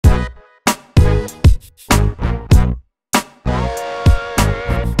Hey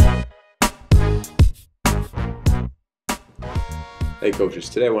coaches,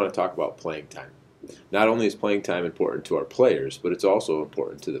 today I want to talk about playing time. Not only is playing time important to our players, but it's also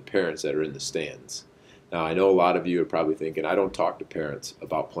important to the parents that are in the stands. Now I know a lot of you are probably thinking, I don't talk to parents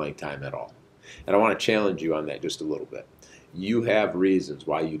about playing time at all. And I want to challenge you on that just a little bit. You have reasons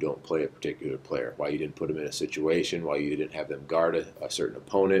why you don't play a particular player, why you didn't put them in a situation, why you didn't have them guard a certain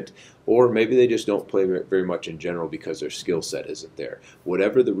opponent, or maybe they just don't play very much in general because their skill set isn't there.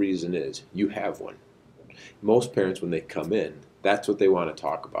 Whatever the reason is, you have one. Most parents, when they come in, that's what they want to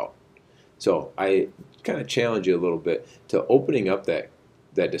talk about. So I kind of challenge you a little bit to opening up that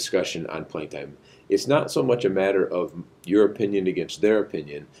discussion on playing time. It's not so much a matter of your opinion against their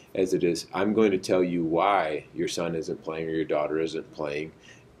opinion as it is, I'm going to tell you why your son isn't playing or your daughter isn't playing,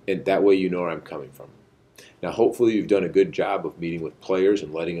 and that way you know where I'm coming from. Now hopefully you've done a good job of meeting with players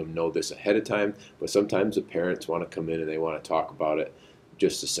and letting them know this ahead of time, but sometimes the parents want to come in and they want to talk about it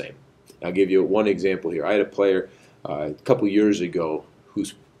just the same. I'll give you one example here. I had a player a couple years ago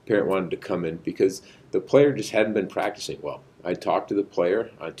whose parent wanted to come in because the player just hadn't been practicing well. I talked to the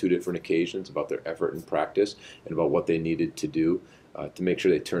player on 2 different occasions about their effort in practice and about what they needed to do to make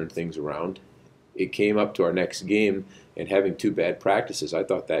sure they turned things around. It came up to our next game, and having 2 bad practices, I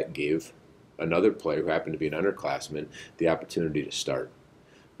thought that gave another player who happened to be an underclassman the opportunity to start.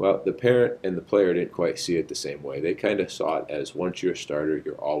 Well, the parent and the player didn't quite see it the same way. They kind of saw it as once you're a starter,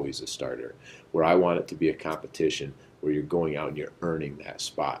 you're always a starter. Where I want it to be a competition where you're going out and you're earning that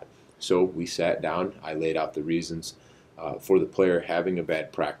spot. So we sat down, I laid out the reasons for the player having a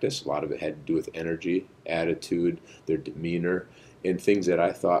bad practice. A lot of it had to do with energy, attitude, their demeanor, and things that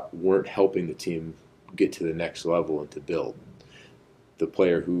I thought weren't helping the team get to the next level and to build. The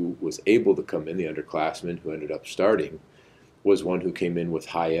player who was able to come in, the underclassman who ended up starting, was one who came in with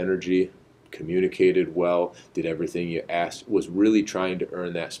high energy, communicated well, did everything you asked, was really trying to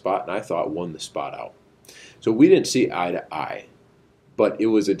earn that spot, and I thought won the spot out. So we didn't see eye to eye, but it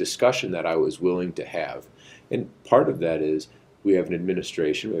was a discussion that I was willing to have. And part of that is we have an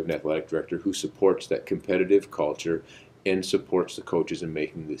administration, we have an athletic director who supports that competitive culture and supports the coaches in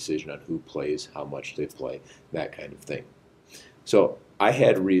making the decision on who plays, how much they play, that kind of thing. So I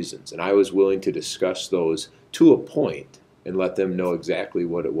had reasons, and I was willing to discuss those to a point and let them know exactly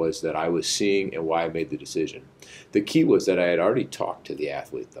what it was that I was seeing and why I made the decision. The key was that I had already talked to the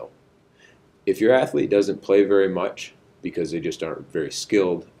athlete, though. If your athlete doesn't play very much because they just aren't very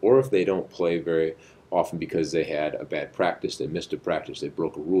skilled, or if they don't play very often because they had a bad practice, they missed a practice, they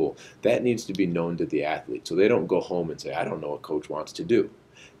broke a rule, that needs to be known to the athlete so they don't go home and say, I don't know what coach wants to do.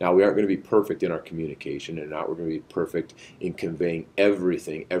 Now, we aren't going to be perfect in our communication, and not we're going to be perfect in conveying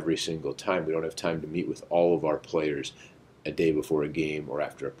everything every single time. We don't have time to meet with all of our players a day before a game or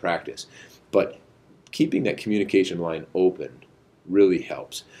after a practice. But keeping that communication line open really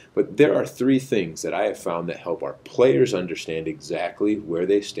helps. But there are 3 things that I have found that help our players understand exactly where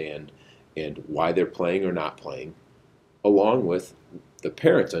they stand and why they're playing or not playing, along with the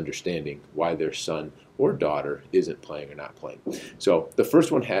parents understanding why their son or daughter isn't playing or not playing. So the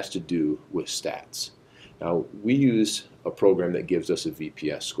first one has to do with stats. Now, we use a program that gives us a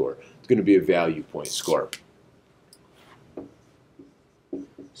VPS score. It's going to be a value point score.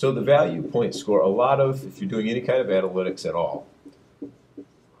 So the value point score, if you're doing any kind of analytics at all,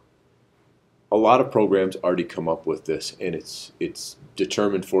 a lot of programs already come up with this, and it's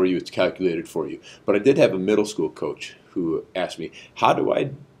determined for you, it's calculated for you. But I did have a middle school coach who asked me, how do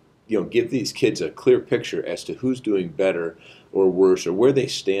I give these kids a clear picture as to who's doing better or worse or where they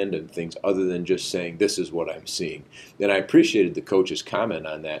stand in things other than just saying, this is what I'm seeing. And I appreciated the coach's comment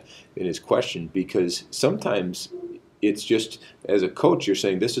on that in his question, because sometimes it's just, as a coach, you're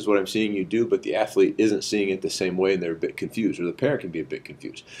saying, this is what I'm seeing you do, but the athlete isn't seeing it the same way and they're a bit confused, or the parent can be a bit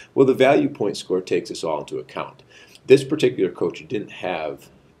confused. Well, the value point score takes this all into account. This particular coach didn't have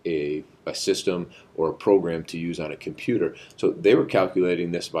a system or a program to use on a computer, so they were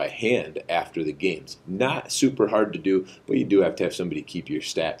calculating this by hand after the games. Not super hard to do, but you do have to have somebody keep your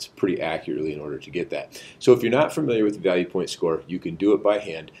stats pretty accurately in order to get that. So if you're not familiar with the value point score, you can do it by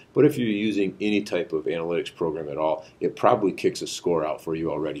hand, but if you're using any type of analytics program at all, it probably kicks a score out for you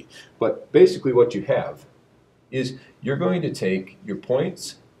already. But basically what you have is you're going to take your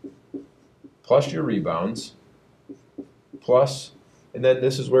points plus your rebounds plus, and then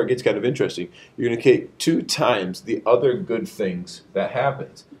this is where it gets kind of interesting, you're going to take 2 times the other good things that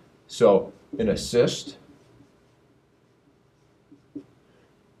happens. So an assist,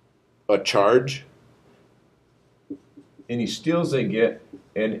 a charge, any steals they get,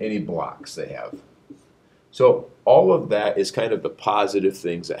 and any blocks they have. So all of that is kind of the positive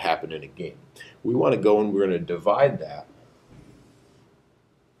things that happen in a game. We want to go and we're going to divide that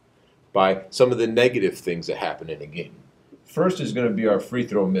by some of the negative things that happen in a game. First is going to be our free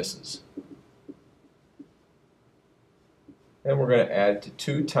throw misses. And we're going to add to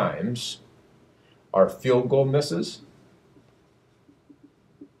 2 times our field goal misses.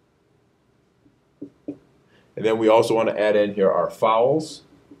 And then we also want to add in here our fouls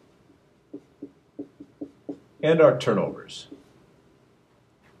and our turnovers.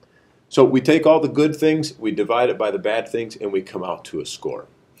 So we take all the good things, we divide it by the bad things, and we come out to a score.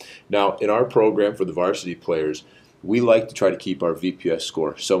 Now, in our program for the varsity players, we like to try to keep our VPS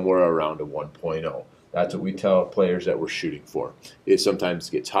score somewhere around a 1.0. That's what we tell players that we're shooting for. It sometimes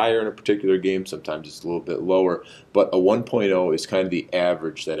gets higher in a particular game, sometimes it's a little bit lower, but a 1.0 is kind of the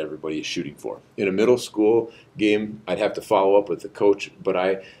average that everybody is shooting for. In a middle school game, I'd have to follow up with the coach, but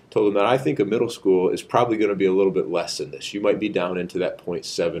I told him that I think a middle school is probably going to be a little bit less than this. You might be down into that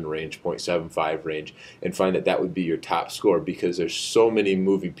 0.7 range, 0.75 range, and find that that would be your top score because there's so many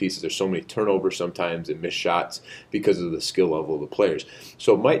moving pieces, there's so many turnovers sometimes and missed shots because of the skill level of the players.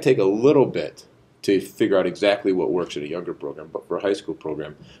 So it might take a little bit to figure out exactly what works in a younger program. But for a high school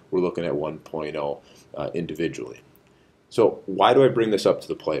program, we're looking at 1.0 individually. So why do I bring this up to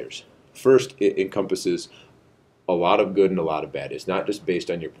the players? First, it encompasses a lot of good and a lot of bad. It's not just based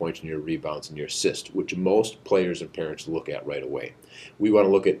on your points and your rebounds and your assists, which most players and parents look at right away. We want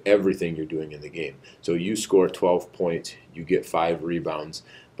to look at everything you're doing in the game. So you score 12 points, you get 5 rebounds,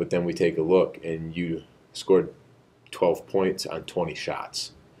 but then we take a look and you scored 12 points on 20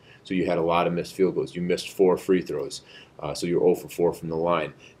 shots. So you had a lot of missed field goals. You missed 4 free throws. So you're 0 for 4 from the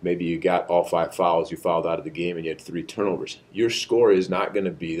line. Maybe you got all 5 fouls. You fouled out of the game and you had 3 turnovers. Your score is not going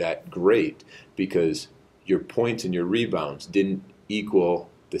to be that great because your points and your rebounds didn't equal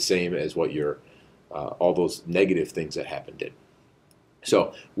the same as what your all those negative things that happened did.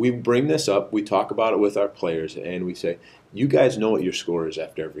 So we bring this up. We talk about it with our players, and we say, you guys know what your score is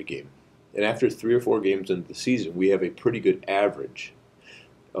after every game. And after 3 or 4 games into the season, we have a pretty good average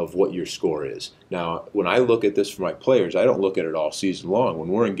of what your score is. Now, when I look at this for my players, I don't look at it all season long. When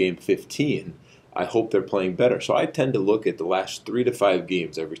we're in game 15, I hope they're playing better. So I tend to look at the last 3 to 5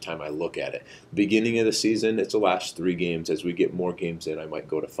 games every time I look at it. Beginning of the season, it's the last 3 games. As we get more games in, I might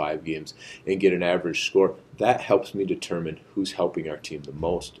go to 5 games and get an average score. That helps me determine who's helping our team the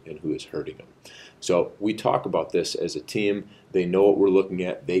most and who is hurting them. So we talk about this as a team. They know what we're looking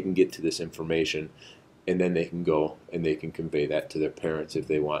at. They can get to this information, and then they can go and they can convey that to their parents if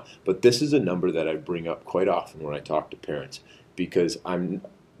they want. But this is a number that I bring up quite often when I talk to parents, because I'm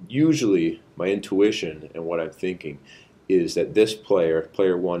usually, my intuition and what I'm thinking is that this player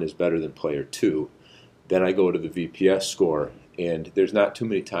 1, is better than player 2. Then I go to the VPS score, and there's not too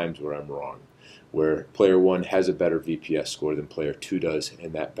many times where I'm wrong, where player 1 has a better VPS score than player 2 does,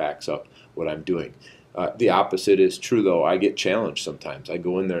 and that backs up what I'm doing. The opposite is true, though. I get challenged sometimes. I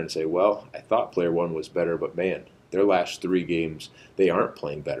go in there and say, well, I thought player 1 was better, but man, their last 3 games, they aren't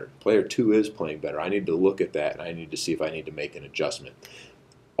playing better. Player 2 is playing better. I need to look at that, and I need to see if I need to make an adjustment.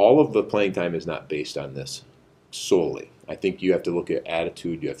 All of the playing time is not based on this solely. I think you have to look at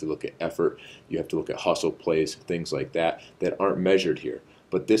attitude, you have to look at effort, you have to look at hustle plays, things like that aren't measured here.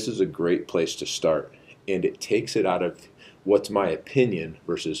 But this is a great place to start, and it takes it out of what's my opinion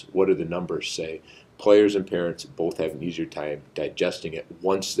versus what do the numbers say. Players and parents both have an easier time digesting it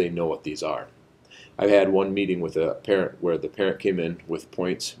once they know what these are. I've had one meeting with a parent where the parent came in with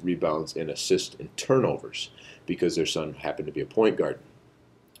points, rebounds, and assists and turnovers because their son happened to be a point guard.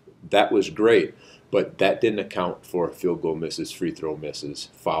 That was great, but that didn't account for field goal misses, free throw misses,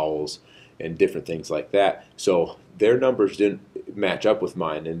 fouls, and different things like that. So their numbers didn't match up with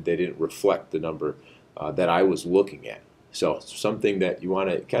mine, and they didn't reflect the number that I was looking at. So something that you want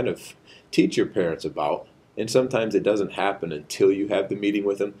to kind of teach your parents about, and sometimes it doesn't happen until you have the meeting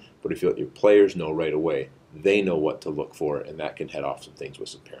with them, but if you let your players know right away, they know what to look for, and that can head off some things with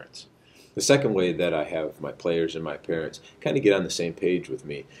some parents. The second way that I have my players and my parents kind of get on the same page with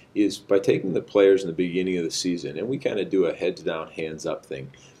me is by taking the players in the beginning of the season, and we kind of do a heads down, hands up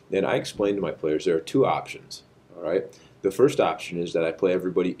thing. And I explain to my players there are 2 options. All right. The first option is that I play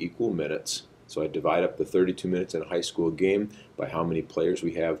everybody equal minutes. So I divide up the 32 minutes in a high school game by how many players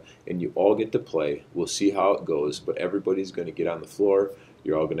we have, and you all get to play. We'll see how it goes, but everybody's going to get on the floor.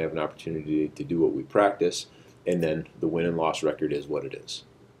 You're all going to have an opportunity to do what we practice, and then the win and loss record is what it is.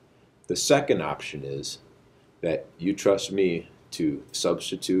 The second option is that you trust me to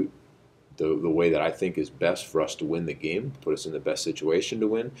substitute the way that I think is best for us to win the game, put us in the best situation to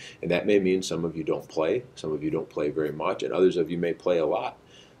win, and that may mean some of you don't play, some of you don't play very much, and others of you may play a lot.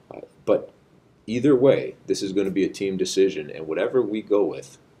 But either way, this is going to be a team decision, and whatever we go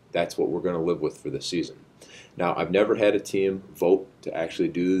with, that's what we're going to live with for the season. Now, I've never had a team vote to actually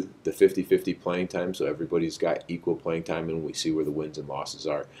do the 50-50 playing time, so everybody's got equal playing time, and we see where the wins and losses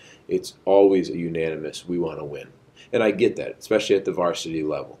are. It's always a unanimous, we want to win. And I get that, especially at the varsity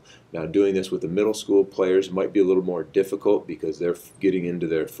level. Now, doing this with the middle school players might be a little more difficult because they're getting into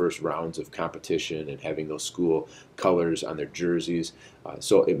their first rounds of competition and having those school colors on their jerseys.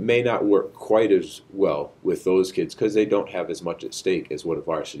 So it may not work quite as well with those kids because they don't have as much at stake as what a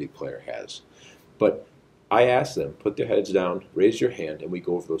varsity player has. But I ask them, put their heads down, raise your hand, and we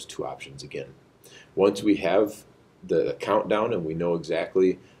go over those two options again. Once we have the countdown and we know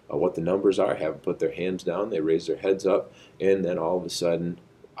exactly what the numbers are, have them put their hands down, they raise their heads up, and then all of a sudden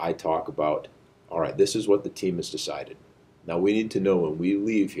I talk about, all right, this is what the team has decided. Now we need to know when we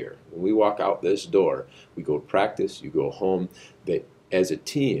leave here, when we walk out this door, we go to practice, you go home, that as a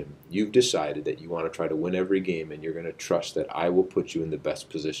team, you've decided that you want to try to win every game and you're going to trust that I will put you in the best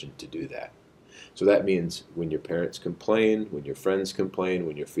position to do that. So that means when your parents complain, when your friends complain,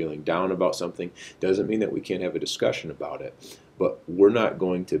 when you're feeling down about something, doesn't mean that we can't have a discussion about it. But we're not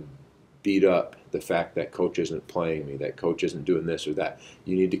going to beat up the fact that coach isn't playing me, that coach isn't doing this or that.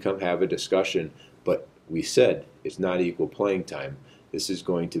 You need to come have a discussion. But we said it's not equal playing time. This is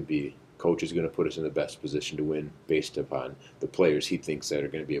going to be, coach is going to put us in the best position to win based upon the players he thinks that are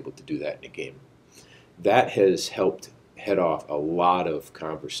going to be able to do that in a game. That has helped head off a lot of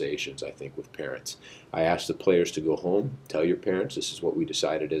conversations, I think, with parents. I ask the players to go home, tell your parents this is what we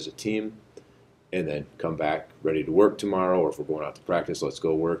decided as a team, and then come back ready to work tomorrow, or if we're going out to practice, let's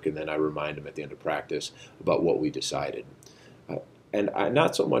go work, and then I remind them at the end of practice about what we decided.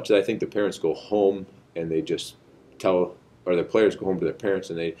 Not so much that I think the parents go home and they just tell, or the players go home to their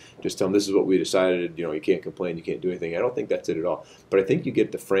parents and they just tell them this is what we decided, you know, you can't complain, you can't do anything. I don't think that's it at all. But I think you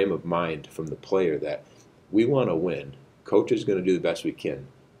get the frame of mind from the player that we want to win. Coach is going to do the best we can.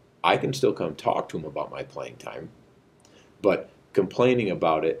 I can still come talk to him about my playing time, but complaining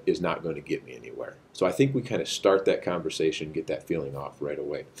about it is not going to get me anywhere. So I think we kind of start that conversation, get that feeling off right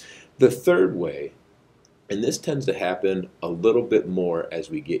away. The third way, and this tends to happen a little bit more as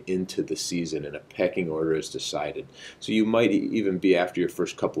we get into the season and a pecking order is decided. So you might even be after your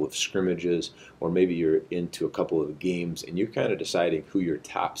first couple of scrimmages, or maybe you're into a couple of games and you're kind of deciding who your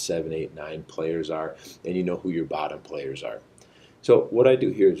top 7, 8, 9 players are, and you know who your bottom players are. So what I do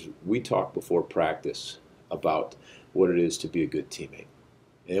here is we talk before practice about what it is to be a good teammate.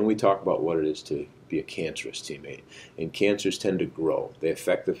 And then we talk about what it is to be a cancerous teammate. And cancers tend to grow. They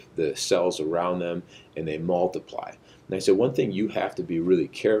affect the cells around them and they multiply. And I said one thing you have to be really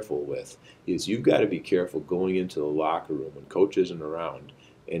careful with is you've got to be careful going into the locker room when coach isn't around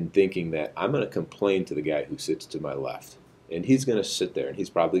and thinking that I'm going to complain to the guy who sits to my left. And he's going to sit there and he's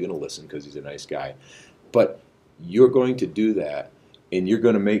probably going to listen because he's a nice guy. But you're going to do that and you're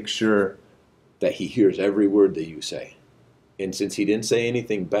going to make sure that he hears every word that you say. And since he didn't say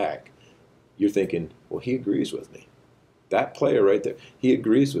anything back, you're thinking, well, he agrees with me. That player right there, he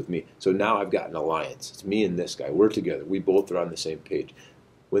agrees with me. So now I've got an alliance. It's me and this guy. We're together. We both are on the same page.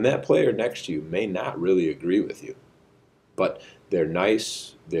 When that player next to you may not really agree with you, but they're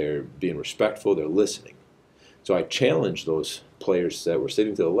nice, they're being respectful, they're listening. So I challenge those players that were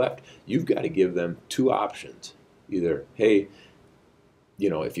sitting to the left. You've got to give them two options. Either, hey, you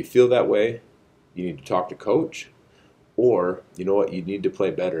know, if you feel that way, you need to talk to coach, or, you know what, you need to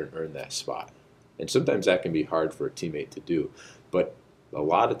play better and earn that spot. And sometimes that can be hard for a teammate to do. But a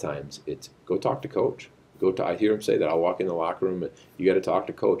lot of times it's go talk to coach. I hear him say that. I'll walk in the locker room and you got to talk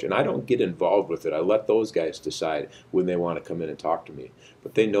to coach. And I don't get involved with it. I let those guys decide when they want to come in and talk to me.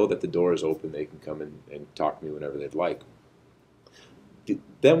 But they know that the door is open. They can come in and talk to me whenever they'd like.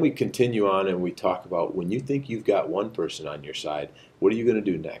 Then we continue on and we talk about when you think you've got one person on your side, what are you going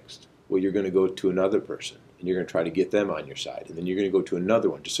to do next? Well, you're going to go to another person. And you're going to try to get them on your side. And then you're going to go to another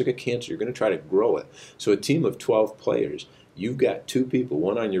one. Just like a cancer, you're going to try to grow it. So a team of 12 players, you've got two people,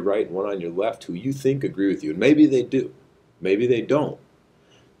 one on your right and one on your left, who you think agree with you. And maybe they do. Maybe they don't.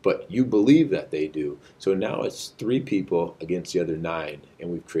 But you believe that they do. So now it's 3 people against the other 9,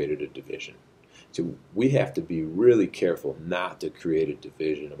 and we've created a division. So we have to be really careful not to create a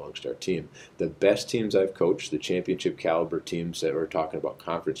division amongst our team. The best teams I've coached, the championship caliber teams that we're talking about,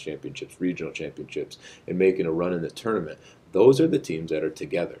 conference championships, regional championships, and making a run in the tournament, those are the teams that are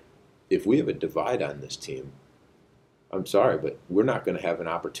together. If we have a divide on this team, I'm sorry, but we're not going to have an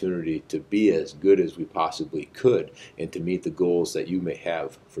opportunity to be as good as we possibly could and to meet the goals that you may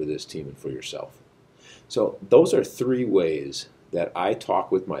have for this team and for yourself. So those are 3 ways that I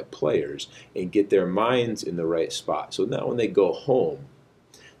talk with my players and get their minds in the right spot. So now when they go home,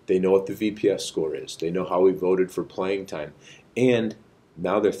 They know what the VPS score is. They know how we voted for playing time. And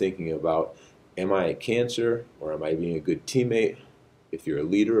now they're thinking about, am I a cancer or am I being a good teammate? If you're a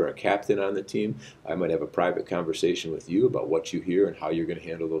leader or a captain on the team, I might have a private conversation with you about what you hear and how you're going to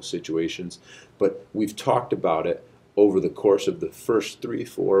handle those situations. But we've talked about it over the course of the first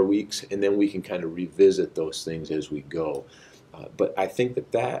 3-4 weeks, and then we can kind of revisit those things as we go. But I think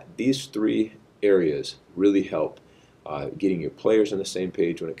that these three areas really help getting your players on the same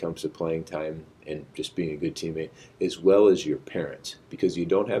page when it comes to playing time and just being a good teammate, as well as your parents, because you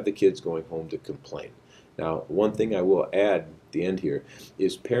don't have the kids going home to complain. Now, one thing I will add at the end here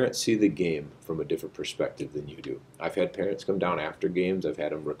is parents see the game from a different perspective than you do. I've had parents come down after games. I've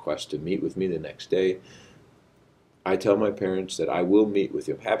had them request to meet with me the next day. I tell my parents that I will meet with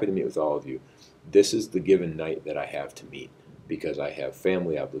you. I'm happy to meet with all of you. This is the given night that I have to meet, because I have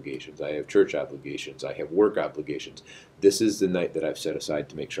family obligations, I have church obligations, I have work obligations. This is the night that I've set aside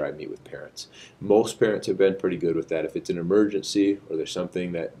to make sure I meet with parents. Most parents have been pretty good with that. If it's an emergency or there's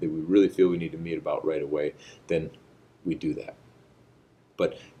something that we really feel we need to meet about right away, then we do that.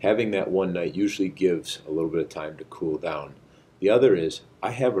 But having that one night usually gives a little bit of time to cool down. The other is,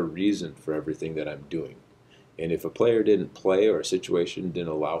 I have a reason for everything that I'm doing. And if a player didn't play or a situation didn't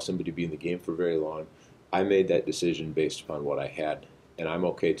allow somebody to be in the game for very long, I made that decision based upon what I had, and I'm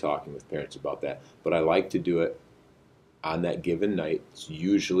okay talking with parents about that. But I like to do it on that given night. It's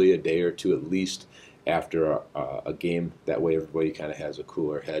usually a day or two at least after a game. That way everybody kind of has a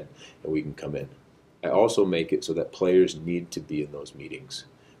cooler head and we can come in. I also make it so that players need to be in those meetings.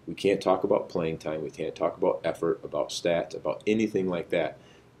 We can't talk about playing time. We can't talk about effort, about stats, about anything like that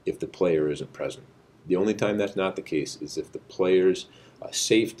if the player isn't present. The only time that's not the case is if the player's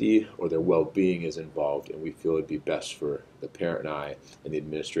safety or their well-being is involved, and we feel it'd be best for the parent and I and the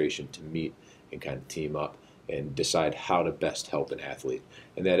administration to meet and kind of team up and decide how to best help an athlete.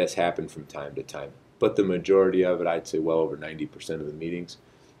 And that has happened from time to time. But the majority of it, I'd say well over 90% of the meetings,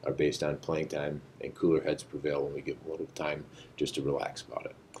 are based on playing time, and cooler heads prevail when we give them a little time just to relax about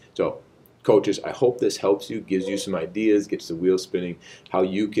it. So, coaches, I hope this helps you, gives you some ideas, gets the wheel spinning, how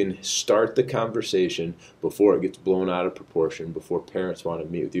you can start the conversation before it gets blown out of proportion, before parents want to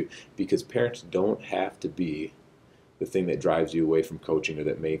meet with you, because parents don't have to be the thing that drives you away from coaching or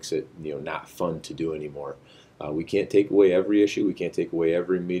that makes it not fun to do anymore. We can't take away every issue. We can't take away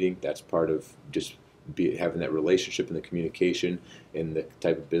every meeting. That's part of just having that relationship and the communication and the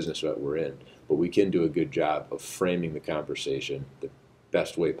type of business that we're in. But we can do a good job of framing the conversation the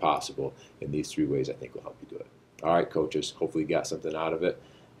best way possible, and these three ways I think will help you do it. All right, coaches, hopefully you got something out of it.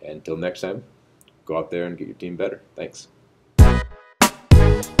 And until next time, go out there and get your team better. Thanks.